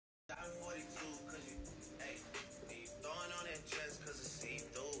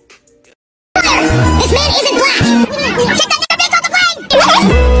This man isn't black. Get that nigga bitch off the plane.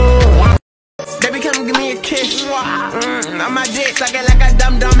 Baby, come give me a kiss. On my dick, suck it like a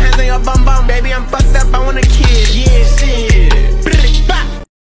dum dum. Hands on your bum bum. Baby, I'm fucked up. I want a kid. Yeah, shit.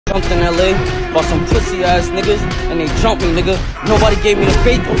 Jumped in LA by some pussy ass niggas and they jumped me, nigga. Nobody gave me the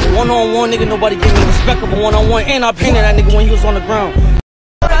faith of a one-on-one, nigga. Nobody gave me the respect of a one-on-one. And I painted that nigga when he was on the ground.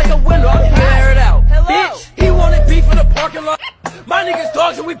 Out the window, I'm here to air it out. Hello? Bitch, he wanted beef in the parking lot. My niggas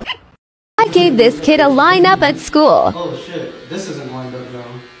dogs and we. I gave this kid a lineup at school. Oh shit, this isn't lined up now.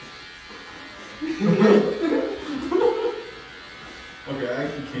 Okay, I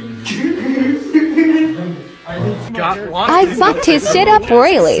actually can't. I fucked his shit up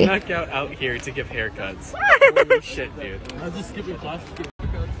royally. Snuck out here to give haircuts. Holy shit, dude. I was just skipping class to get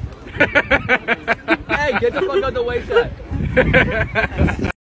haircuts. Hey, get the fuck out the way, side.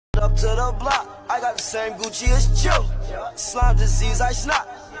 Up to the block, I got the same Gucci as Joe. Slime disease, I snap.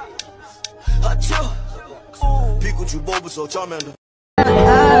 Achoo. Pikachu Boba so Charmander.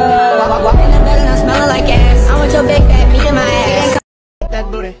 Walk in the bed and I'm smelling like ass. I want your big fat meat in my ass.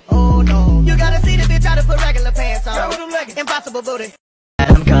 That booty. Oh no. You gotta see the bitch how to put regular pants on. Impossible booty.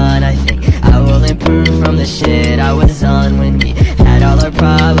 I'm gone, I think I will improve from the shit I was on when we had all our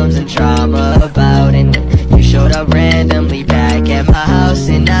problems and trauma about. And when you showed up randomly back at my house,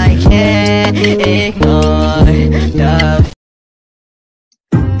 and I can't ignore the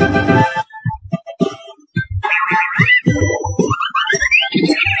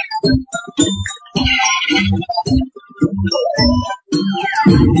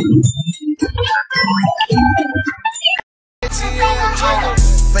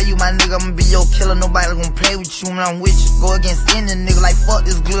Say you my nigga, I'ma be your killer. Nobody gonna play with you when I'm with you. Go against any nigga like fuck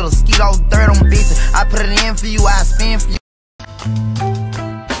this glitter. Skeet all dirt on bitches. I put it in for you, I spin for you.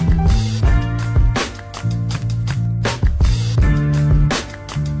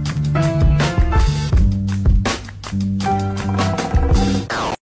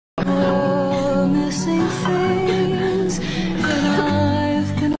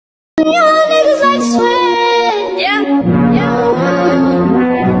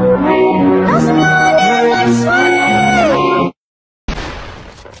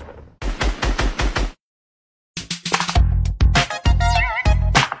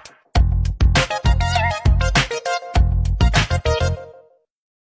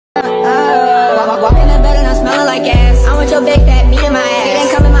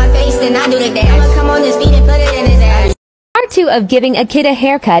 Part 2 of giving a kid a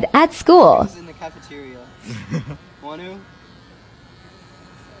haircut at school. In the cafeteria. Want to?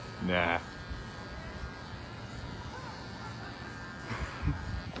 Nah.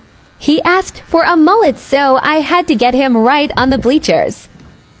 He asked for a mullet, so I had to get him right on the bleachers.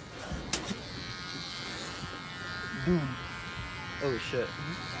 Oh shit.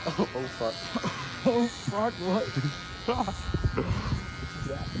 Oh fuck. Oh fuck, what?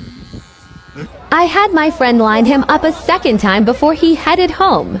 I had my friend line him up a second time before he headed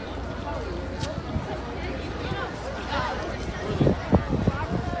home.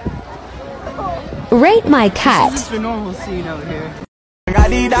 Rate my cut. It's the normal scene out here. I got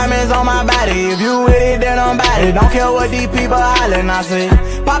these diamonds on my body. If you with it, then I'm bad it. Don't care what these people hollering. I say,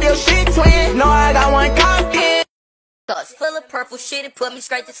 pop your shit, twin. No, I got one cocked. Thoughts full of purple shit, it put me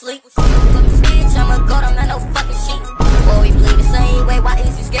straight to sleep. Bitch, I'm a god, I'm not no fucking sheep. Boy, we bleed the same way, why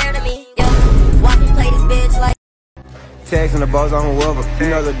is you scared of me? Yeah, watch me play this bitch like. Tags on the balls on whoever. You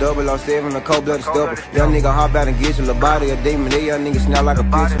know the 007, the cold-blooded stubber. Young nigga hop out and get you. The body a demon, they young nigga smell like a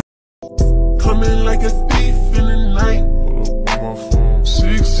bitch. Coming like a thief in the night.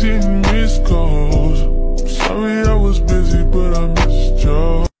 16 missed calls. Sorry I was busy, but I missed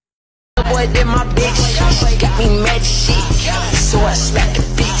y'all. Boy, did my bitch. Got me mad shit. So I slapped the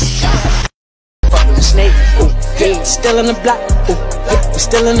bitch. Fucking the snake. Ooh, yeah. Still in the block. Ooh, yeah. I'm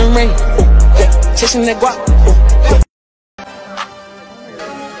still in the ring. Ooh, yeah. Chasing that guap. Ooh, yeah.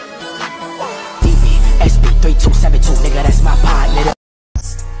 SB3272, nigga, that's my partner.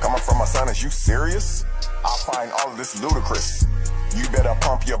 Coming from my son, is you serious? I find all of this ludicrous. You better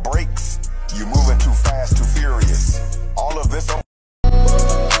pump your brakes. You moving too fast, too furious. All of this.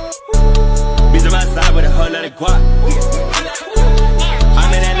 Bitch on my side with a whole lot of guap.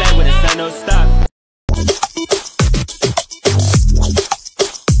 I'm in LA with a sun, no stop.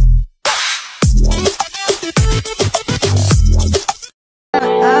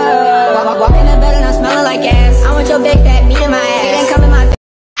 Walk in the bed and I'm smelling like ass. I want your big fat meat in my ass. It ain't coming my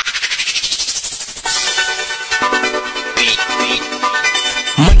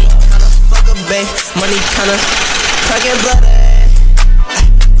Money kinda fuck a bae. Money kinda fucking bloody.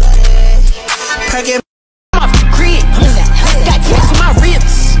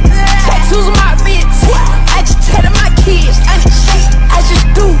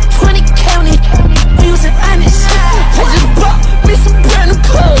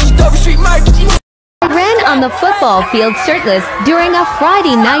 football field shirtless during a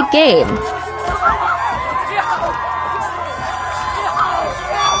Friday night game.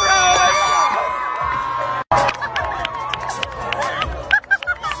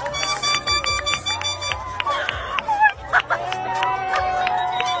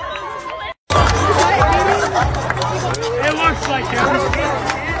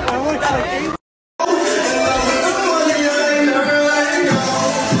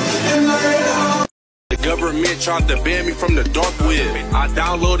 Government tried to ban me from the dark web. I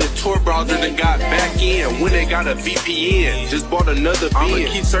downloaded Tor browser and got back in. When they got a VPN, just bought another bin. I'ma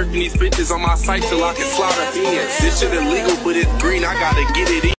keep searching these bitches on my site till I can slide up in. This shit illegal, but it's green. I gotta get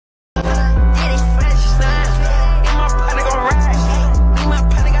it in.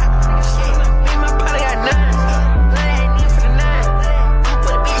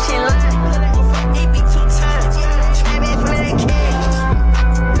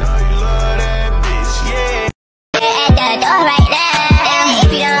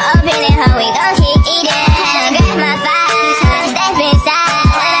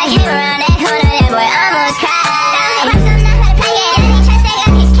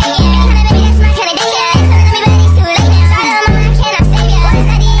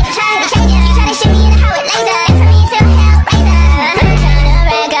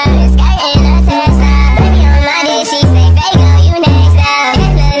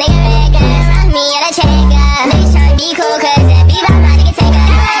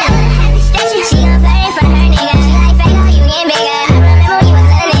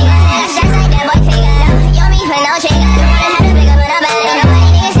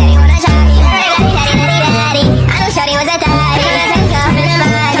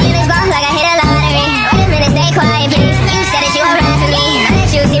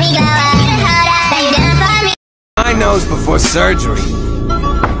 Before surgery.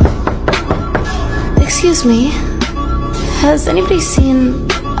 Excuse me, has anybody seen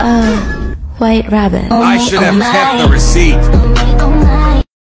a white rabbit? I should have kept the receipt.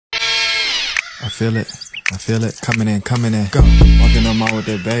 I feel it, coming in, go. Walking on mall with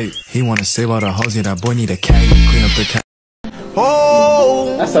that babe. He wanna save all the hoes, yeah, that boy need a cat. Clean up the cat.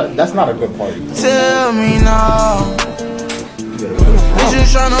 Oh, that's not a good party. Tell me now, is you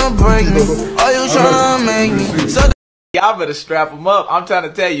tryna break me? Are you tryna make me? So Y'all better strap him up. I'm trying to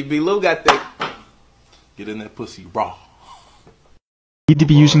tell you, B-Lou got that. Get in that pussy raw. You need to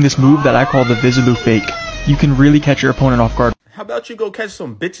be using this move that I call the Visilu fake. You can really catch your opponent off guard. How about you go catch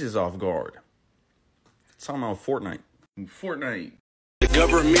some bitches off guard? It's talking about Fortnite. The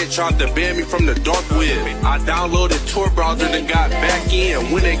government tried to ban me from the dark web. I downloaded Tor browser and got back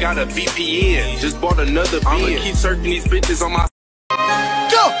in. When they got a VPN, just bought another bin. I'ma keep searching these bitches on my.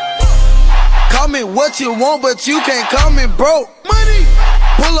 Go! Call me what you want, but you can't call me broke. Money!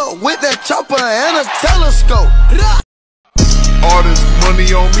 Pull up with that chopper and a telescope. All this money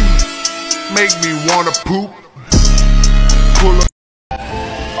on me make me wanna poop. Pull up. I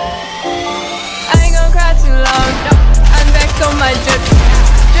ain't gonna cry too long. I'm back on my drip.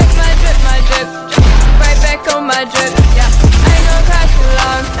 Drip my drip, my drip. Right back on my drip. Yeah. I ain't gonna cry too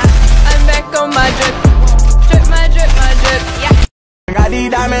long. I'm back on my drip. Drip my drip, my drip. Yeah. Got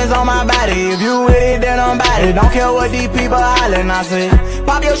these diamonds on my body. If you with it, then I'm about it. Don't care what these people hollering. I say,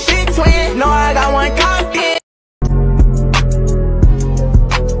 pop your shit, twin. No, I got one cocky.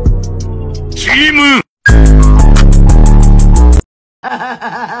 Team.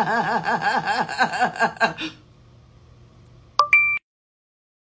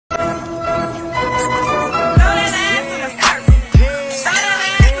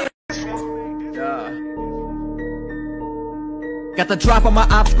 Got the drop on my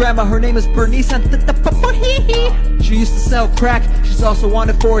ops grandma, her name is Bernice. She used to sell crack, she's also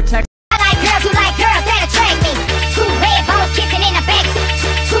wanted for attack. I like girls who like girls that attract me. Two red balls kissing in the back.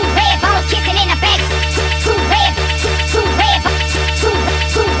 Two red balls kissing in the back. Two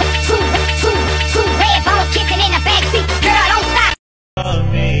red balls kissing in the back. Girl, don't stop.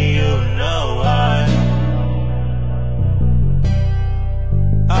 Love me, you know why.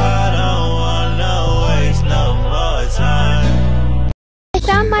 I don't wanna waste no more time. I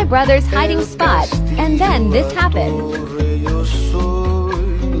found my brother's hiding spot, and then this happened.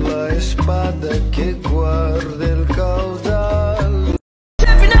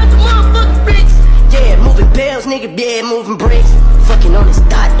 Yeah, moving bells, nigga, yeah, moving bricks. Fucking on this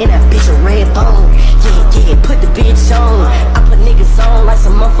dot in that bitch a red bone. Yeah, put the bitch on. I put niggas on like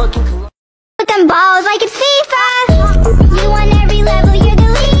some motherfucking cologne. With them balls like it's FIFA. You on every level, you're the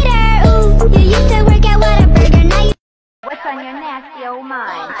leader. Ooh, you used to work at Whataburger, now you. What's on your nasty old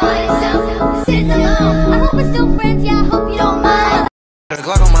mind? Sitting alone. I hope we're still friends, yeah, I hope you don't mind.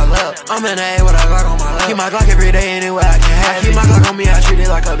 Glock on my love. up. I'm in the A with a Glock on my lap. Keep my Glock every day anywhere I can have it. Keep my Glock on me, I treat it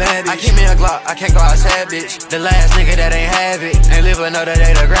like a bad bitch. I keep me a Glock, I can't go outside, bitch. The last nigga that ain't have it ain't live another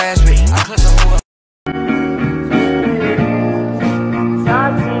day to grasp it. I clutch a whole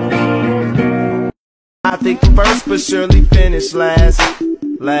I think first but surely finish last.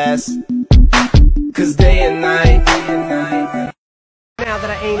 Cause day and night. Now that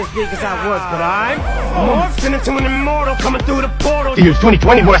I ain't as big as I was, but I'm morphing into an immortal coming through the portal. Here's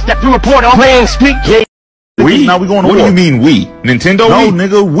 2020 when I step through a portal. Playing speak game. We? Now we going to war. What do you mean we? Nintendo? No,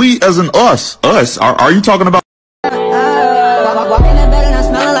 nigga, we as in us. Us? Are you talking about? Walk in the bed and I'm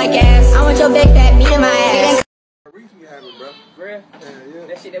smelling like gas. I want your big fat meat in my ass.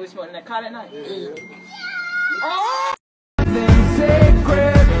 That shit that we smoked in that car that night.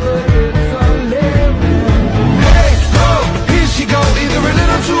 Here she go, either a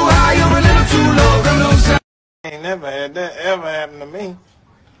little too high or a little too low. Got no sound. Ain't never had that ever happen to me.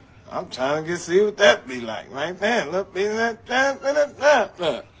 I'm trying to see what that be like right there. Look, be that.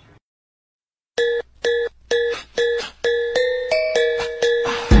 Look.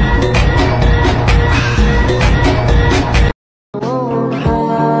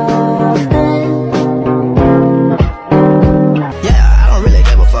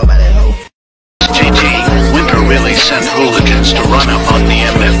 Winter really sent hooligans to run up on the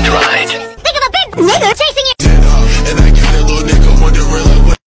MF Drive. Think of a big nigger